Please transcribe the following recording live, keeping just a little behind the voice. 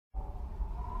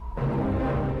A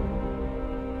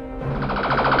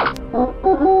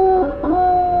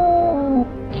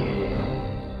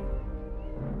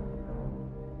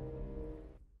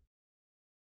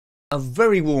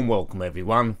very warm welcome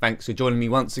everyone, thanks for joining me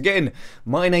once again.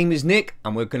 My name is Nick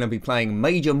and we're going to be playing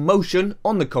Major Motion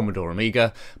on the Commodore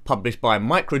Amiga, published by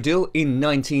Microdeal in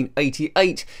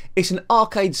 1988. It's an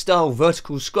arcade style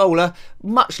vertical scroller,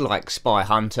 much like Spy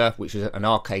Hunter, which is an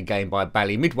arcade game by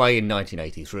Bally Midway in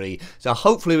 1983. So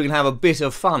hopefully we can have a bit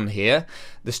of fun here.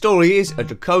 The story is a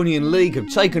draconian league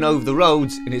have taken over the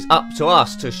roads and it's up to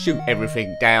us to shoot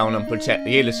everything down and protect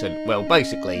the innocent. Well,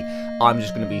 basically, I'm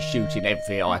just going to be shooting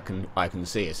everything I can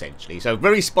see essentially. So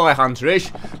very Spy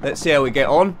Hunter-ish. Let's see how we get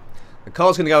on. The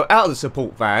car's going to go out of the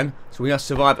support van, so we must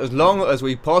survive as long as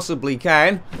we possibly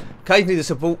can. Occasionally the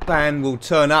support van will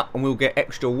turn up and we'll get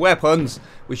extra weapons,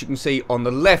 which you can see on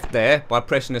the left there by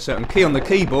pressing a certain key on the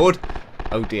keyboard.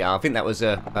 Oh dear, I think that was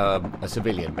a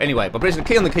civilian. Anyway, by pressing the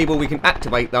key on the keyboard we can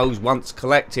activate those once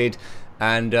collected.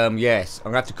 And yes,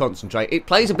 I'm going to have to concentrate. It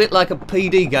plays a bit like a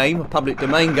PD game, a public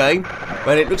domain game,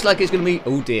 but it looks like it's going to be,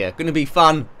 oh dear, going to be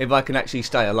fun if I can actually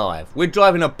stay alive. We're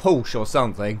driving a Porsche or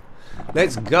something.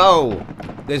 Let's go.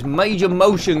 There's major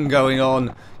motion going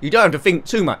on. You don't have to think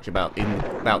too much about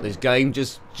this game.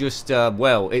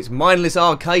 Well, it's mindless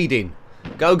arcading.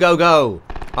 Go, go, go.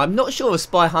 I'm not sure if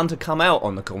Spy Hunter come out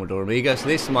on the Commodore Amiga, so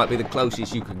this might be the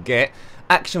closest you could get.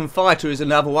 Action Fighter is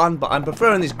another one, but I'm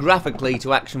preferring this graphically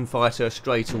to Action Fighter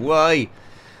straight away.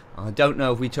 I don't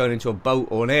know if we turn into a boat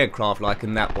or an aircraft like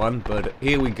in that one, but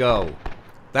here we go.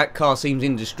 That car seems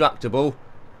indestructible.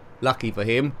 Lucky for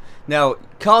him. Now,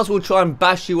 cars will try and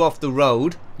bash you off the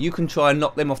road. You can try and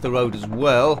knock them off the road as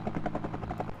well.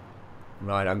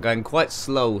 Right, I'm going quite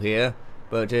slow here,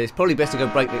 but it's probably best to go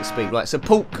breakneck speed. Right,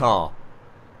 support car.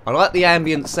 I like the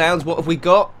ambient sounds. What have we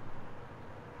got?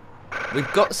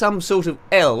 We've got some sort of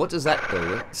L. What does that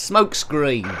do? Smoke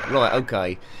screen. Right,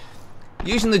 okay.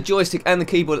 Using the joystick and the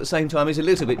keyboard at the same time is a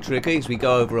little bit tricky as we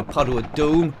go over a puddle of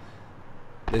doom.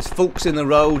 There's forks in the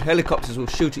road. Helicopters will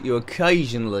shoot at you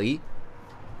occasionally.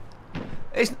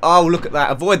 Oh, look at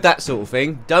that. Avoid that sort of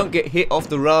thing. Don't get hit off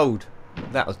the road.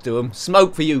 That'll do them.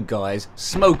 Smoke for you guys.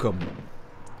 Smoke them.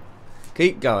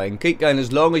 Keep going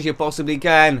as long as you possibly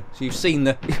can. So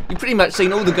you've pretty much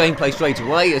seen all the gameplay straight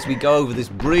away as we go over this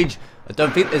bridge. I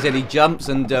don't think there's any jumps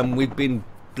and we've been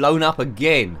blown up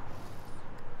again.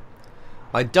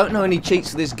 I don't know any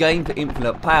cheats for this game for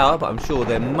infinite power, but I'm sure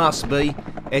there must be.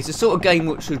 It's a sort of game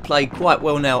which should play quite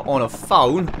well now on a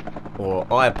phone or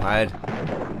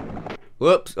iPad.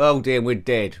 Whoops, oh dear, we're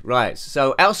dead. Right,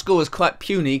 so our score is quite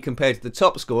puny compared to the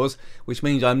top scores, which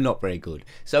means I'm not very good.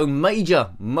 So,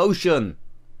 Major Motion.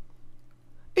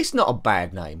 It's not a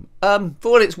bad name.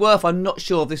 For what it's worth, I'm not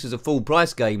sure if this is a full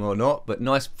price game or not, but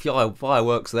nice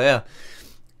fireworks there.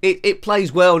 It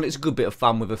plays well and it's a good bit of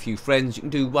fun with a few friends. You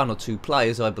can do 1 or 2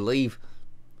 players, I believe.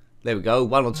 There we go,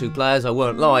 1 or 2 players, I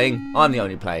weren't lying. I'm the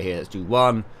only player here, let's do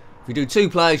 1. If you do 2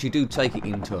 players, you do take it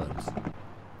in turns.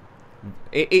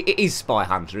 It is Spy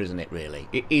Hunter, isn't it, really?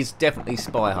 It is definitely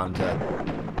Spy Hunter.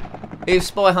 If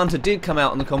Spy Hunter did come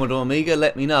out on the Commodore Amiga,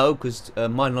 let me know, because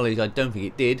my knowledge, I don't think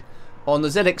it did. On the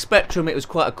ZX Spectrum, it was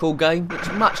quite a cool game.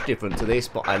 It's much different to this,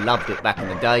 but I loved it back in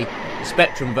the day. The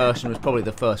Spectrum version was probably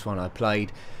the first one I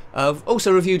played. I've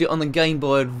also reviewed it on the Game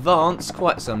Boy Advance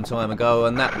quite some time ago,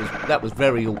 and that was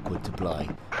very awkward to play.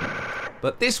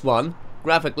 But this one,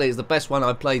 graphically, is the best one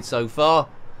I've played so far.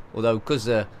 Although, because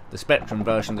the Spectrum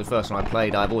version, the first one I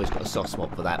played, I've always got a soft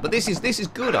spot for that. But this is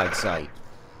good, I'd say.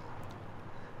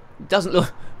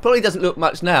 Probably doesn't look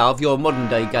much now if you're a modern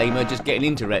day gamer just getting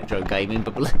into retro gaming.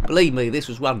 But believe me, this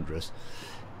was wondrous.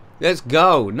 Let's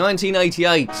go,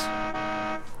 1988.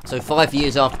 So 5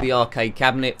 years after the arcade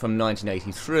cabinet from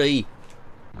 1983.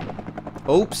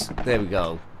 Oops, there we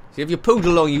go. See, if you pulled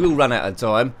along, you will run out of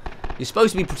time. You're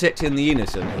supposed to be protecting the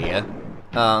innocent here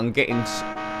and getting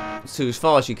to as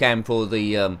far as you can for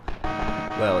the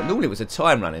well, normally it was a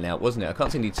time running out, wasn't it? I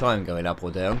can't see any time going up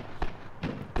or down.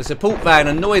 The support van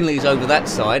annoyingly is over that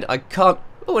side. I can't.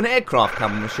 Oh, an aircraft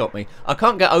come and shot me. I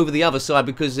can't get over the other side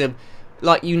because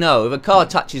like you know, if a car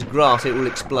touches grass it will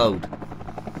explode.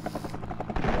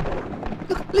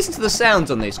 Look, listen to the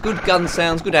sounds on this. Good gun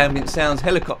sounds, good ambient sounds,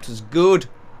 helicopters good.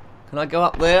 Can I go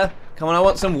up there? Come on, I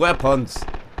want some weapons.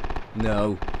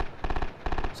 No.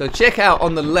 So check out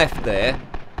on the left there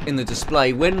in the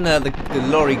display when the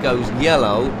lorry goes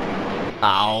yellow.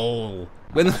 Ow!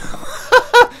 When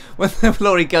the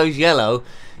lorry goes yellow,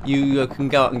 you can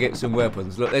go out and get some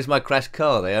weapons. Look, there's my crashed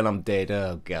car there, and I'm dead.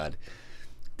 Oh god,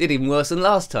 did even worse than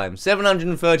last time.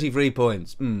 733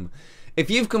 points. If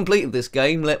you've completed this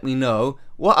game, let me know.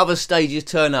 What other stages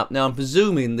turn up? Now I'm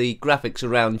presuming the graphics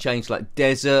around change, like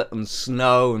desert and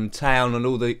snow and town and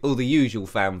all the usual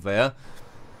fanfare.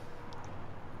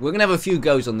 We're gonna have a few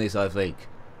goes on this, I think.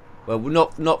 Well,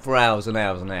 not for hours and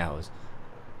hours and hours.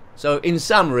 So in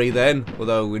summary then,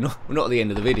 although we're not at the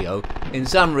end of the video, in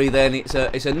summary then it's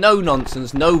a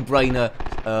no-nonsense, no-brainer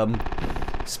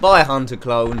spy hunter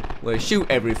clone where you shoot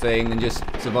everything and just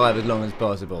survive as long as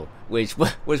possible, which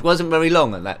wasn't very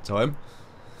long at that time.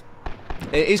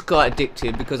 It is quite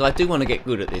addictive because I do want to get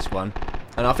good at this one,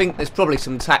 and I think there's probably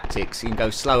some tactics. You can go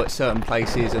slow at certain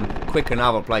places and quick in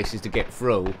other places to get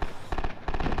through.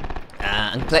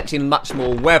 And collecting much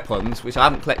more weapons, which I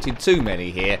haven't collected too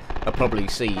many here, I'll probably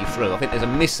see you through. I think there's a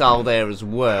missile there as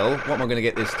well. What am I going to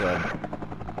get this time?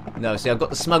 No, see, I've got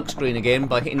the smoke screen again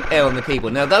by hitting L on the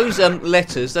keyboard. Now those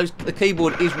letters, the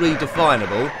keyboard is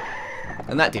redefinable,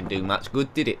 and that didn't do much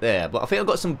good, did it there? But I think I've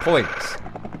got some points.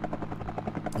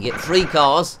 You get 3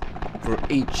 cars for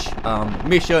each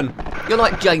mission. You're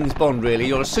like James Bond, really.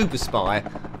 You're a super spy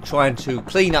trying to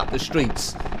clean up the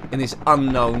streets in this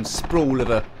unknown sprawl of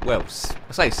a, well,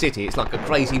 I say city, it's like a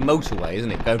crazy motorway,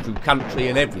 isn't it? Going through country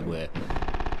and everywhere.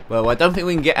 Well, I don't think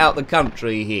we can get out the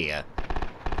country here.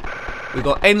 We've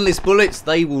got endless bullets,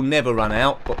 they will never run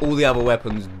out, but all the other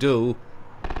weapons do.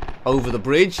 Over the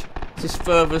bridge. Is this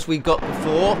furthest we got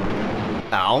before?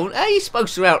 Oh, how are you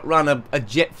supposed to outrun a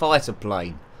jet fighter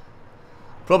plane?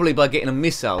 Probably by getting a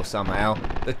missile somehow.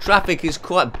 The traffic is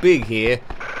quite big here.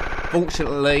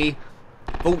 Fortunately,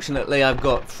 I've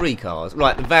got 3 cars.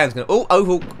 Right, the van's going. Oh,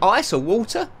 over ice or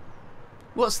water?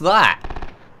 What's that?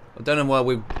 I don't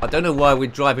know why we're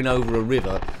driving over a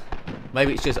river.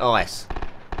 Maybe it's just ice.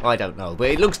 I don't know,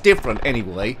 but it looks different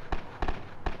anyway.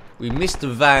 We missed the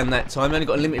van that time. Only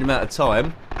got a limited amount of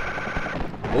time.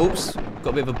 Oops, got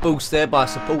a bit of a boost there by a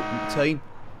supporting team.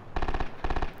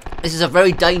 This is a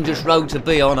very dangerous road to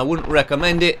be on. I wouldn't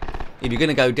recommend it. If you're going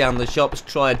to go down the shops,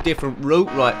 try a different route.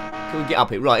 Right, can we get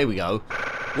up it? Right, here we go.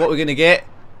 What we're going to get?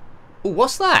 Oh,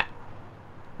 what's that?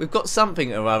 We've got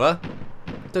something or other.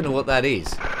 I don't know what that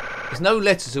is. There's no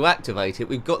letter to activate it.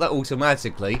 We've got that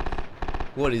automatically.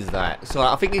 What is that? So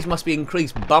I think this must be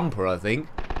increased bumper, I think.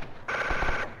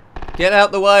 Get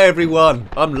out the way, everyone.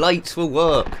 I'm late for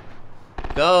work.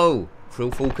 Go.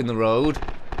 Through fork in the road.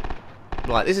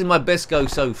 Right, this is my best go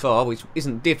so far, which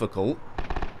isn't difficult.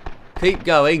 Keep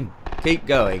going. Keep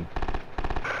going.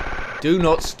 Do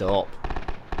not stop.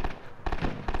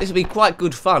 This would be quite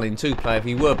good fun in 2-player if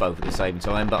you were both at the same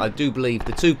time, but I do believe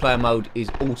the 2-player mode is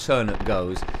alternate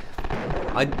goes.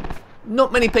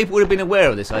 Not many people would have been aware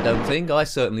of this, I don't think. I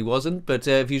certainly wasn't, but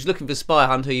if you was looking for Spy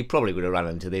Hunter, you probably would have run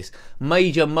into this.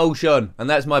 Major motion, and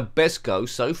that's my best go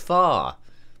so far.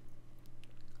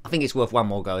 I think it's worth one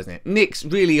more go, isn't it? Nick's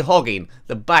really hogging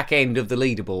the back end of the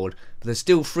leaderboard, but there's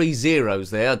still 3 zeros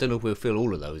there. I don't know if we'll fill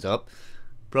all of those up.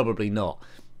 Probably not.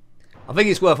 I think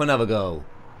it's worth another go.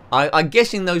 I'm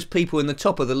guessing those people in the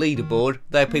top of the leaderboard,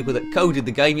 they're people that coded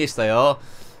the game. Yes, they are.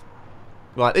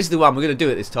 Right, this is the one. We're going to do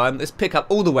it this time. Let's pick up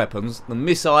all the weapons. The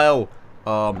missile,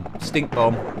 stink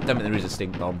bomb. I don't think there is a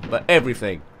stink bomb, but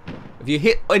everything. If you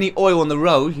hit any oil on the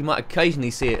road, you might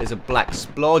occasionally see it as a black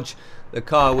splodge. The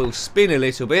car will spin a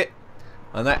little bit,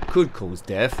 and that could cause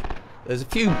death. There's a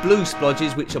few blue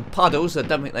splodges which are puddles. I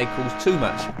don't think they cause too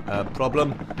much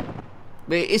problem.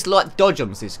 But it's like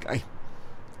Dodgems, this game.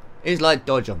 It's like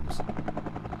Dodgems.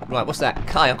 Right, what's that?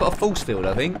 K. I've got a force field,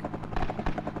 I think.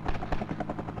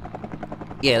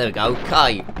 Yeah, there we go.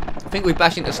 K. I think we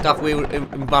bash into stuff we were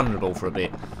invulnerable for a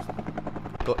bit.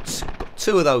 Got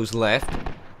 2 of those left.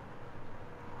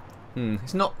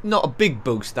 It's not a big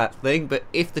boost, that thing, but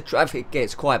if the traffic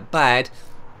gets quite bad...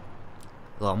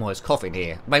 Well, I'm always coughing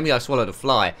here. Maybe I swallowed a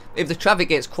fly. If the traffic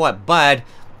gets quite bad,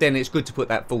 then it's good to put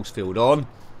that force field on.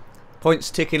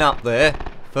 Points ticking up there.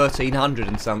 1,300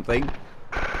 and something.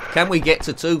 Can we get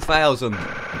to 2,000?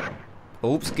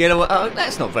 Oops, get away. Oh,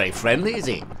 that's not very friendly, is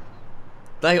it?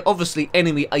 They're obviously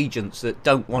enemy agents that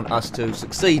don't want us to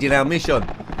succeed in our mission.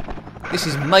 This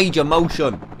is major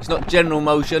motion. It's not general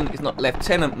motion. It's not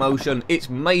lieutenant motion. It's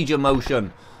major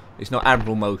motion. It's not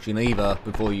admiral motion either,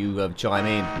 before you chime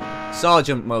in.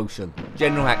 Sergeant motion.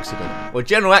 General accident. Well,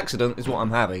 general accident is what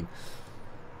I'm having.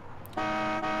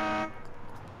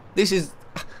 This is...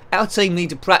 Our team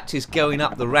need to practice going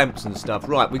up the ramps and stuff.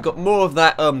 Right, we've got more of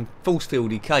that force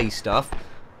field decay stuff.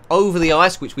 Over the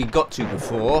ice, which we got to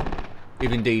before.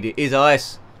 If indeed it is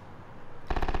ice.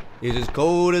 It's as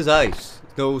cold as ice.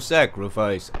 No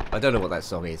sacrifice. I don't know what that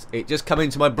song is. It just come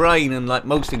into my brain, and like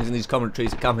most things in these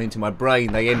commentaries that come into my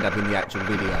brain, they end up in the actual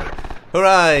video.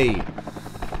 Hooray!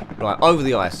 Right, over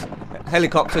the ice.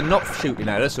 helicopter not shooting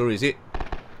at us, or is it?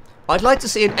 I'd like to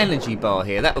see an energy bar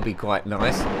here. That would be quite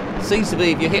nice. Seems to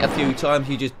be if you hit a few times,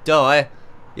 you just die.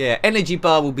 Yeah, energy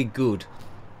bar will be good.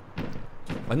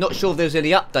 I'm not sure if there's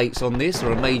any updates on this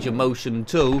or a major motion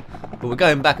tool, but we're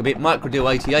going back a bit.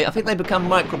 Microdeal 88. I think they become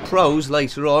Micro Pros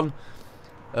later on.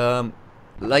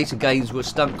 Later games were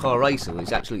Stunt Car Racer.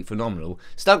 It's absolutely phenomenal.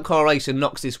 Stunt Car Racer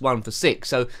knocks this one for 6.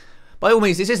 So, by all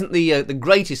means, this isn't the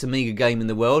greatest Amiga game in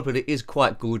the world, but it is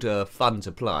quite good fun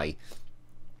to play.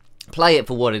 Play it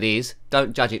for what it is.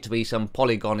 Don't judge it to be some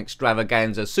polygon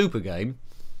extravaganza super game.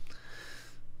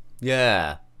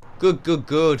 Yeah. Good, good,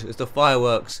 good as the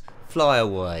fireworks fly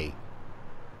away.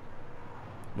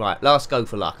 Right, last go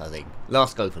for luck, I think.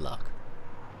 Last go for luck.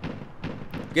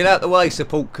 Get out the way,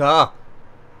 support car.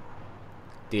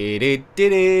 My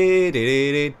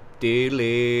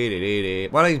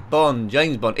name's Bond,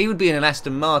 James Bond. He would be in an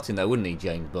Aston Martin though, wouldn't he,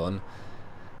 James Bond?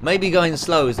 Maybe going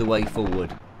slow is the way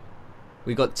forward.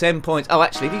 We got 10 points. Oh,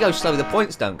 actually, if you go slow, the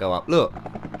points don't go up. Look.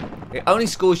 It only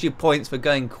scores you points for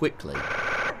going quickly.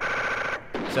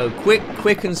 So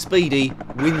quick and speedy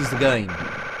wins the game.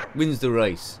 Wins the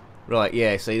race. Right,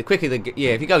 yeah, see, the quicker the...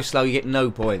 Yeah, if you go slow, you get no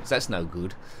points. That's no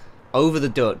good. Over the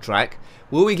dirt track.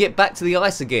 Will we get back to the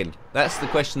ice again? That's the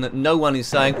question that no one is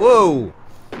saying. Whoa!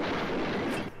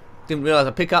 Didn't realise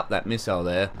I pick up that missile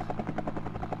there.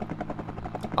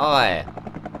 Aye.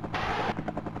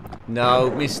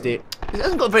 No, missed it. It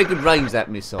hasn't got very good range,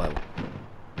 that missile.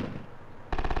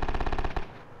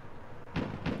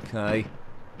 Okay.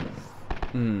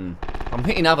 I'm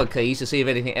hitting other keys to see if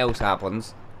anything else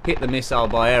happens. Hit the missile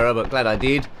by error, but glad I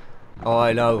did. Oh,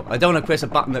 I know. I don't want to press a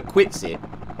button that quits it.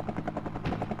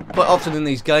 Quite often in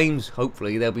these games,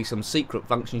 hopefully, there'll be some secret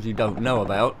functions you don't know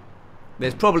about.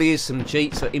 There probably is some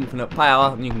cheats for infinite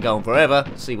power, and you can go on forever,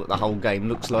 see what the whole game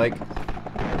looks like.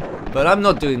 But I'm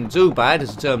not doing too bad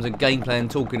as in terms of gameplay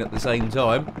and talking at the same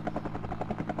time.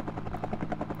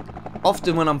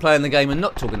 Often when I'm playing the game and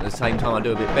not talking at the same time, I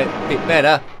do a bit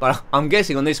better. But I'm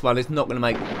guessing on this one it's not going to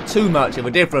make too much of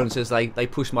a difference as they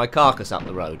push my carcass up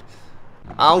the road.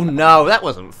 Oh no, that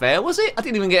wasn't fair, was it? I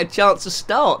didn't even get a chance to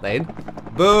start then.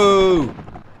 Boo!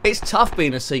 It's tough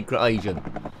being a secret agent.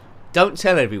 Don't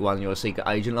tell everyone you're a secret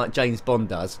agent like James Bond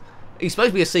does. He's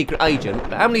supposed to be a secret agent,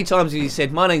 but how many times have you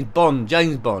said, my name's Bond,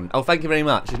 James Bond? Oh, thank you very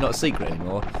much. It's not a secret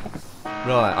anymore.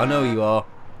 Right, I know who you are.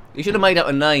 You should have made up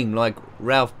a name like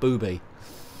Ralph Booby.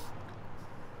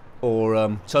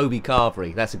 Or Toby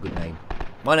Carvery. That's a good name.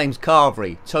 My name's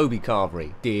Carvery. Toby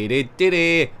Carvery. Did.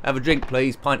 Have a drink,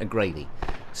 please. Pint of gravy.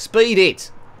 Speed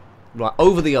it. Right,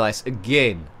 over the ice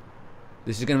again.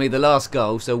 This is going to be the last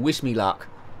goal, so wish me luck.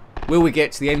 Will we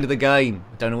get to the end of the game?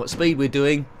 I don't know what speed we're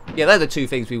doing. Yeah, they're the two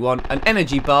things we want. An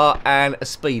energy bar and a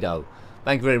speedo.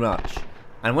 Thank you very much.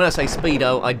 And when I say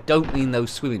speedo, I don't mean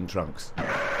those swimming trunks.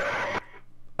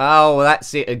 Oh,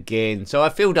 that's it again. So I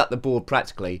filled up the board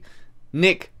practically.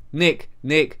 Nick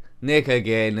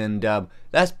again, and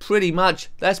that's pretty much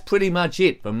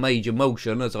it for Major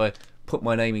Motion, as I put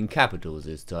my name in capitals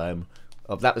this time.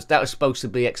 That was supposed to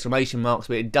be exclamation marks,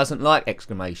 but it doesn't like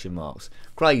exclamation marks.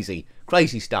 Crazy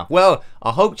stuff. Well,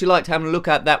 I hope you liked having a look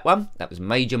at that one. That was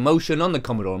Major Motion on the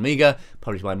Commodore Amiga,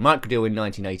 published by Microdeal in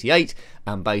 1988,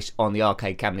 and based on the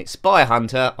arcade cabinet Spy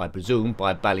Hunter, I presume,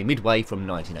 by Bally Midway from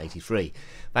 1983.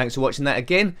 Thanks for watching that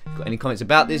again. Got any comments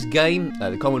about this game,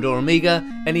 the Commodore Amiga,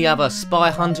 any other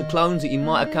Spy Hunter clones that you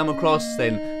might have come across,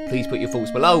 then please put your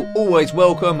thoughts below. Always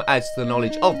welcome, adds to the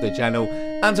knowledge of the channel.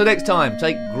 Until next time,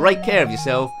 take great care of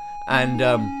yourself, and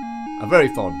a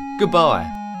very fond goodbye.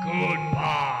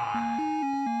 Goodbye.